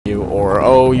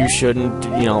oh, you shouldn't,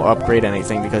 you know, upgrade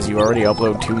anything because you already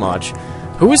upload too much.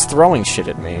 Who is throwing shit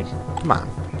at me? Come on,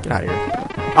 get out of here.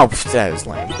 Oh, that is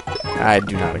lame. I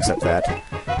do not accept that.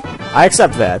 I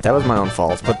accept that. That was my own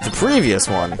fault. But the previous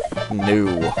one,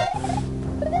 no.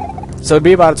 So it'd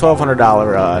be about a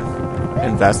 $1,200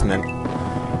 investment,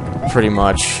 pretty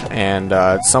much. And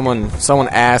someone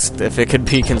asked if it could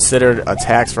be considered a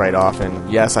tax write-off,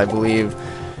 and yes, I believe,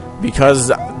 because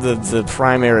the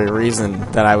primary reason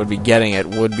that I would be getting it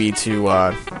would be to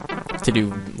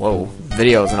do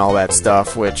videos and all that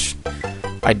stuff, which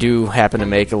I do happen to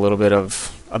make a bit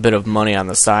of money on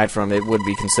the side from. It would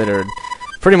be considered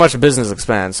pretty much a business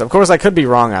expense. Of course, I could be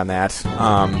wrong on that.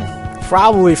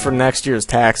 Probably for next year's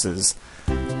taxes,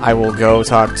 I will go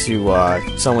talk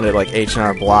to someone at like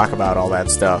H&R Block about all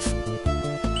that stuff.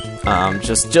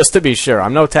 Just to be sure.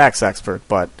 I'm no tax expert,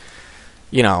 but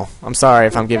you know, I'm sorry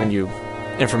if I'm giving you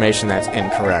information that's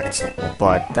incorrect.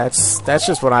 But that's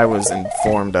just what I was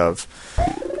informed of.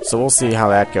 So we'll see how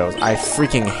that goes. I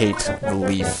freaking hate the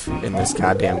leaf in this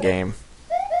goddamn game.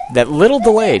 That little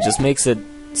delay just makes it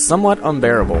somewhat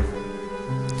unbearable.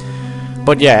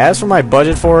 But yeah, as for my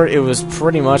budget for it, it was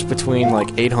pretty much between like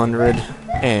 $800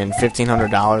 and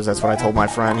 $1,500. That's what I told my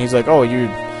friend. He's like, oh, you...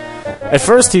 At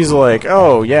first he's like,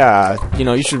 oh, yeah, you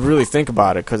know, you should really think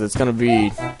about it, because it's going to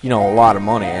be, you know, a lot of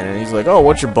money. And he's like, oh,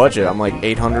 what's your budget? I'm like,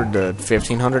 $800 to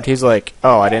 $1,500. He's like,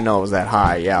 oh, I didn't know it was that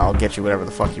high. Yeah, I'll get you whatever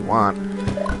the fuck you want.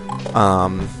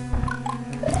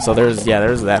 So there's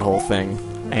that whole thing.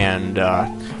 And,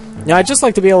 yeah, I'd just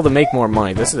like to be able to make more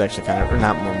money. This is actually kind of, or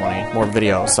not more money, more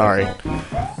videos, sorry.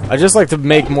 I'd just like to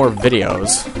make more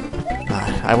videos.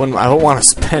 I don't want to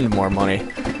spend more money.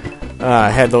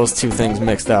 I had those two things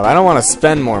mixed up. I don't want to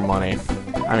spend more money.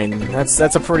 I mean, that's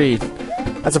a pretty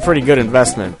good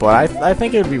investment, but I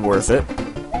think it would be worth it.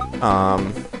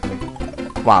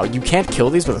 Wow, you can't kill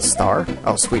these with a star?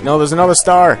 Oh, sweet. No, there's another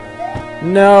star.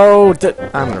 No,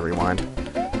 I'm gonna rewind.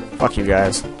 Fuck you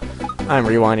guys. I'm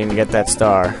rewinding to get that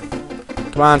star.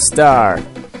 Come on, star.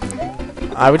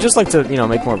 I would just like to, you know,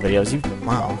 make more videos.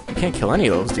 Wow, you can't kill any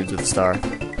of those dudes with a star.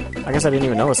 I guess I didn't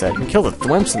even notice that. You can kill the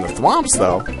thwimps and the thwomps,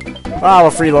 though. Wow,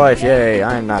 a free life, yay.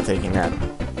 I'm not taking that.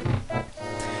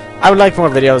 I would like more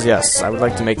videos, yes. I would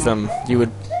like to make them. You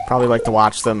would probably like to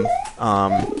watch them.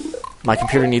 My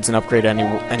computer needs an upgrade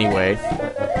anyway.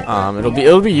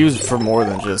 It'll be used for more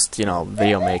than just, you know,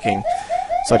 video making,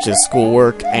 such as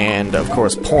schoolwork and, of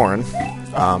course, porn.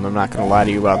 I'm not going to lie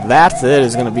to you about that. It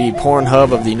is going to be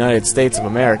Pornhub of the United States of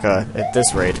America at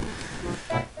this rate.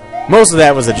 Most of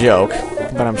that was a joke,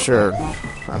 but I'm sure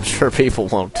people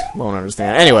won't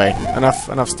understand. Anyway,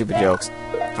 enough stupid jokes.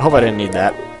 I hope I didn't need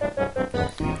that.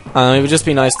 It would just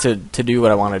be nice to do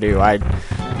what I want to do. I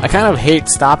kind of hate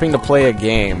stopping to play a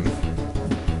game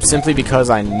simply because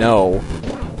I know...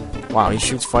 Wow, he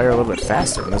shoots fire a little bit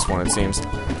faster in this one, it seems.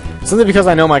 Simply because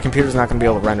I know my computer's not going to be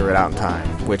able to render it out in time,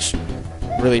 which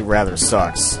really rather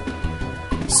sucks.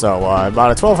 So,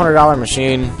 about a $1,200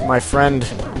 machine. My friend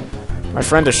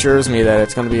assures me that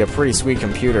it's going to be a pretty sweet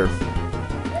computer.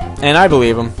 And I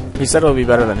believe him. He said it'll be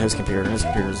better than his computer, and his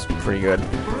computer's pretty good.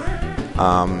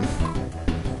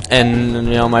 And,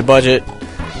 you know, my budget...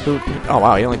 Oh,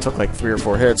 wow, he only took like 3 or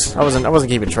 4 hits. I wasn't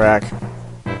keeping track.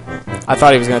 I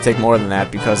thought he was going to take more than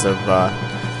that because of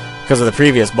the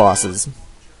previous bosses.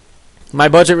 My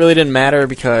budget really didn't matter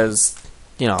because,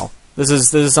 you know, this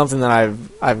is something that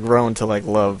I've grown to like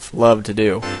love to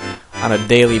do on a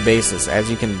daily basis, as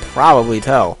you can probably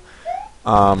tell.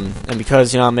 And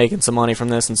because, you know, I'm making some money from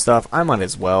this and stuff, I might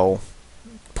as well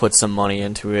put some money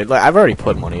into it. Like, I've already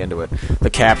put money into it.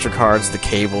 The capture cards, the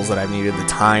cables that I've needed, the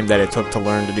time that it took to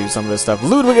learn to do some of this stuff.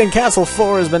 Ludwig in Castle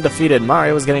 4 has been defeated.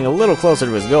 Mario is getting a little closer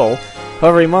to his goal.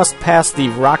 However, he must pass the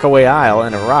Rockaway Isle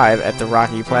and arrive at the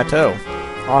Rocky Plateau.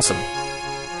 Awesome.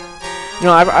 You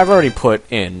know, I've already put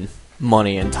in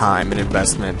money and time and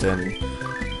investment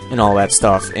and all that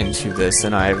stuff into this,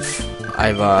 and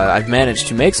I've managed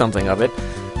to make something of it.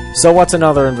 So what's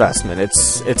another investment?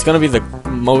 It's going to be the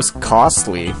most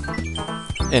costly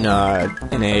in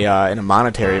a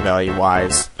monetary value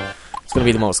wise. It's going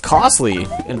to be the most costly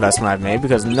investment I've made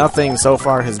because nothing so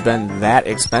far has been that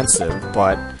expensive.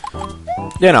 But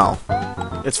you know,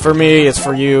 it's for me, it's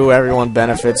for you. Everyone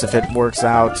benefits if it works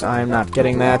out. I'm not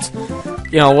getting that.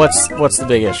 You know, what's the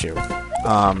big issue?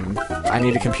 I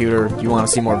need a computer. You want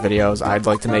to see more videos? I'd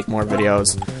like to make more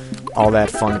videos. All that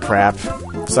fun crap.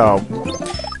 So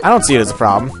I don't see it as a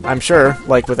problem. I'm sure,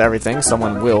 like with everything,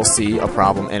 someone will see a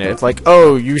problem in it. Like,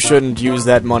 oh, you shouldn't use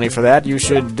that money for that. You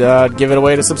should give it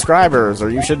away to subscribers, or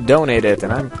you should donate it.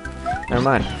 And never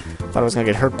mind. Thought I was gonna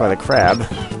get hurt by the crab.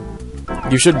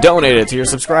 you should donate it to your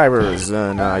subscribers,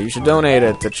 and you should donate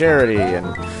it to charity,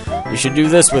 and you should do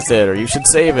this with it, or you should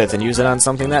save it and use it on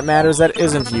something that matters that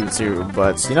isn't YouTube.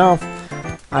 But, you know,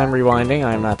 I'm rewinding.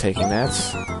 I'm not taking that.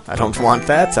 I don't want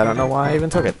that. I don't know why I even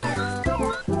took it.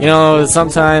 You know,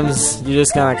 sometimes you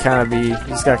just gotta kind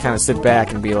of sit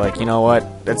back and be like, you know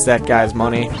what? That's that guy's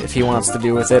money. If he wants to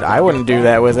do with it, I wouldn't do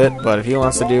that with it. But if he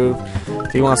wants to do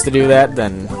that,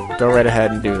 then go right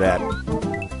ahead and do that.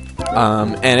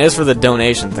 And as for the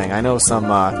donation thing, I know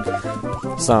someone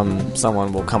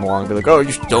will come along and be like, oh,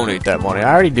 you should donate that money.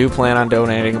 I already do plan on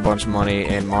donating a bunch of money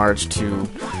in March to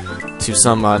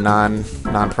some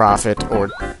nonprofit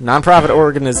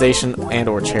organization and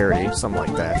or charity, something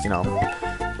like that, you know,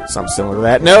 something similar to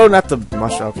that. No, not the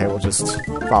much. Okay, we'll just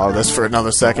follow this for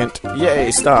another second.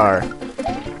 Yay, star.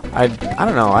 I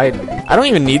don't know. I don't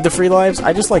even need the free lives.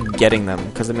 I just like getting them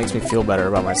because it makes me feel better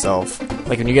about myself.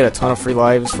 Like when you get a ton of free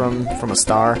lives from a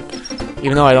star,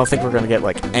 even though I don't think we're gonna get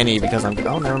like any because I'm.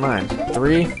 Oh, never mind.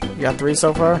 3. You got 3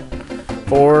 so far.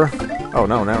 4. Oh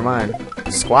no, never mind.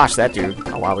 Squash that dude.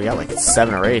 Oh wow, we got like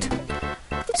 7 or 8.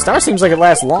 Star seems like it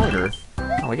lasts longer.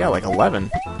 Oh, we got like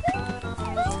 11.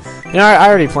 You know, I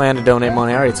already plan to donate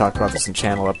money. I already talked about this in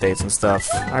channel updates and stuff.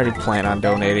 I already plan on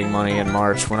donating money in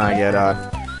March when I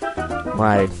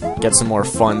get some more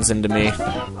funds into me.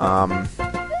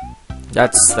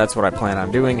 That's what I plan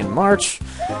on doing in March.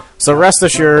 So rest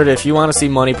assured, if you want to see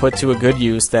money put to a good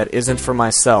use that isn't for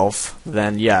myself,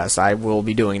 then yes, I will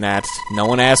be doing that. No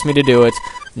one asked me to do it.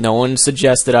 No one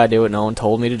suggested I do it. No one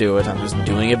told me to do it. I'm just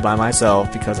doing it by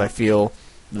myself because I feel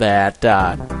that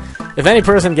if any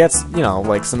person gets, you know,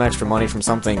 like some extra money from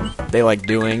something they like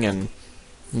doing and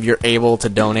you're able to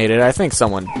donate it, I think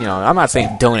someone, you know, I'm not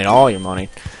saying donate all your money.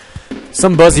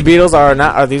 Some Buzzy Beetles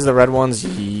are these the red ones?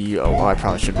 Oh, I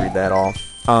probably should read that all.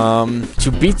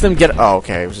 To beat them, oh,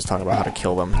 okay, I was just talking about how to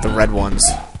kill them. The red ones.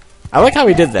 I like how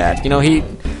he did that. You know, he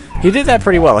did that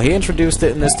pretty well. He introduced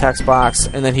it in this text box,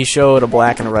 and then he showed a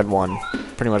black and a red one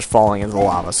pretty much falling into the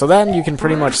lava. So then you can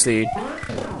pretty much see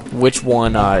which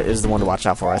one is the one to watch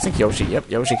out for. I think Yoshi, yep,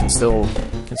 Yoshi can still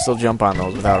jump on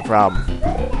those without a problem.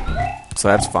 So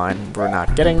that's fine. We're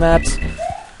not getting that.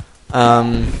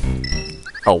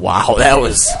 Oh, wow, that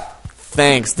was...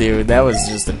 Thanks, dude. That was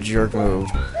just a jerk move.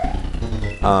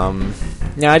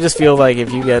 Yeah, I just feel like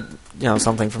if you get, you know,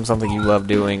 something from something you love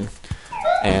doing,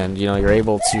 and, you know, you're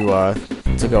able to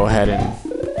go ahead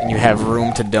and you have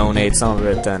room to donate some of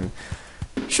it, then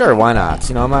sure, why not?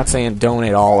 You know, I'm not saying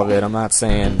donate all of it. I'm not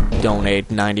saying donate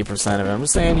 90% of it. I'm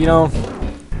just saying, you know,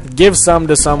 give some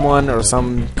to someone or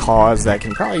some cause that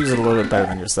can probably use it a little bit better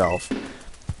than yourself.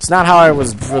 It's not how I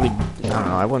was really, I don't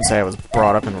know, I wouldn't say I was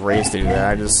brought up and raised to do that.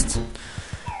 I just, you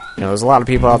know, there's a lot of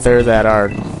people out there that are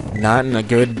not in a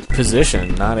good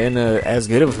position, not in as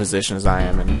good of a position as I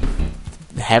am, and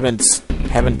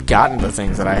haven't gotten the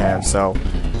things that I have. So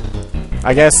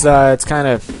I guess it's kind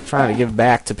of trying to give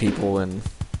back to people and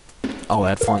all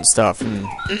that fun stuff. And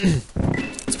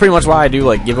it's pretty much why I do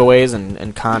like giveaways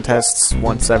and contests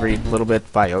once every little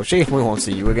bit. By Yoshi, we won't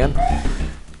see you again.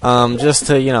 Just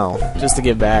to, you know, just to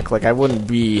give back. Like, I wouldn't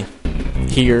be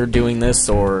here doing this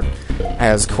or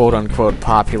as quote-unquote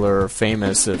popular or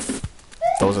famous, if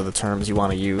those are the terms you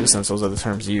want to use, since those are the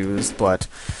terms used. But,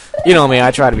 you know me,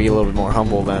 I try to be a little bit more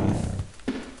humble than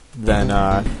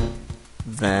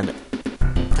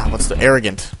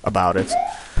arrogant about it.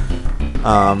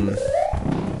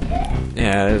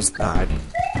 Yeah, there's,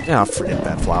 forget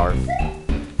that flower.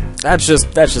 That's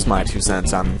just my 2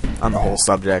 cents on the whole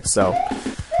subject, so...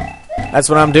 That's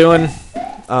what I'm doing.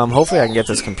 Hopefully I can get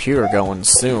this computer going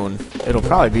soon. It'll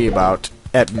probably be about,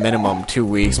 at minimum, 2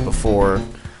 weeks before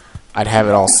I'd have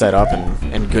it all set up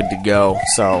and good to go.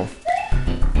 So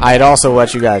I'd also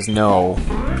let you guys know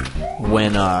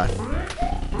when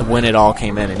it all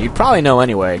came in. And you'd probably know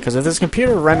anyway, because if this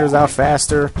computer renders out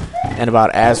faster and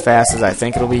about as fast as I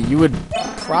think it'll be, you would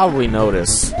probably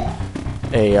notice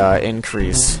a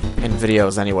increase in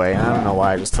videos anyway. I don't know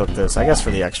why I just took this. I guess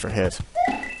for the extra hit.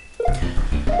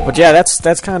 But yeah,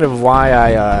 that's kind of why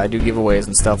I do giveaways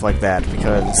and stuff like that,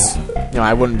 because, you know,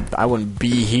 I wouldn't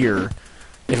be here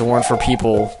if it weren't for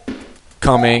people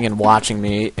coming and watching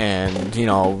me and, you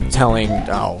know, telling,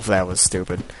 oh, that was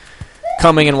stupid,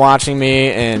 coming and watching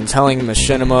me and telling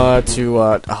Machinima to,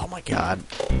 oh my god,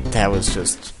 that was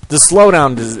just, the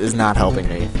slowdown is not helping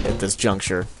me at this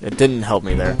juncture. It didn't help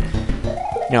me there.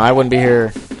 You know, I wouldn't be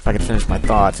here, if I could finish my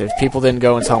thoughts, if people didn't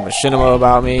go and tell Machinima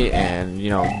about me, and, you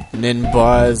know,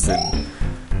 Ninbuzz,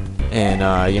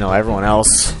 and you know, everyone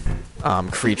else,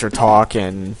 Creature Talk,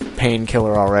 and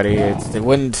Painkiller already, it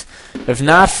wouldn't, if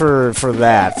not for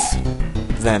that,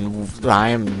 then I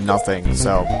am nothing,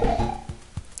 so,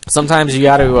 sometimes you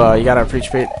gotta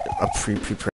appreciate